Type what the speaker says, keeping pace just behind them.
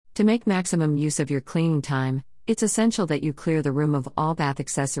To make maximum use of your cleaning time, it's essential that you clear the room of all bath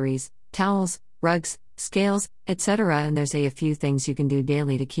accessories, towels, rugs, scales, etc. And there's a few things you can do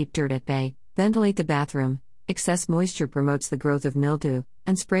daily to keep dirt at bay. Ventilate the bathroom. Excess moisture promotes the growth of mildew,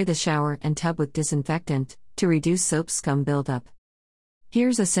 and spray the shower and tub with disinfectant to reduce soap scum buildup.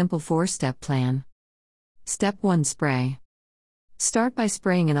 Here's a simple 4-step plan. Step 1: Spray. Start by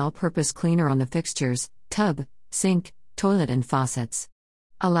spraying an all-purpose cleaner on the fixtures, tub, sink, toilet and faucets.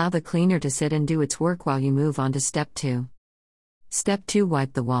 Allow the cleaner to sit and do its work while you move on to Step 2. Step 2: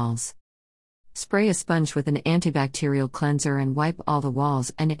 Wipe the walls. Spray a sponge with an antibacterial cleanser and wipe all the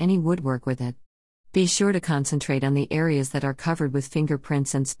walls and any woodwork with it. Be sure to concentrate on the areas that are covered with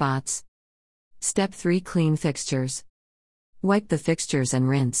fingerprints and spots. Step 3: Clean fixtures. Wipe the fixtures and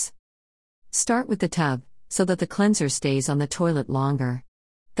rinse. Start with the tub, so that the cleanser stays on the toilet longer.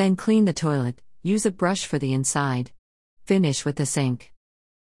 Then clean the toilet, use a brush for the inside. Finish with the sink.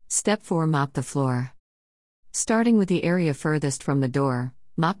 Step 4: Mop the floor. Starting with the area furthest from the door,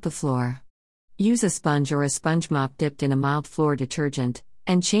 mop the floor. Use a sponge or a sponge mop dipped in a mild floor detergent,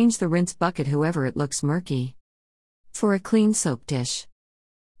 and change the rinse bucket however it looks murky. For a clean soap dish,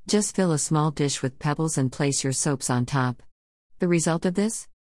 just fill a small dish with pebbles and place your soaps on top. The result of this?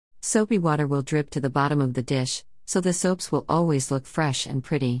 Soapy water will drip to the bottom of the dish, so the soaps will always look fresh and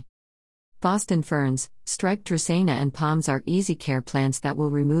pretty. Boston ferns, striped dracaena and palms are easy care plants that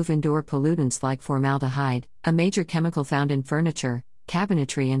will remove indoor pollutants like formaldehyde, a major chemical found in furniture,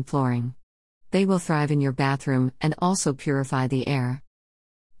 cabinetry and flooring. They will thrive in your bathroom and also purify the air.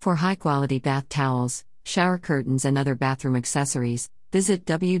 For high-quality bath towels, shower curtains and other bathroom accessories, visit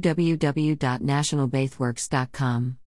www.nationalbathworks.com.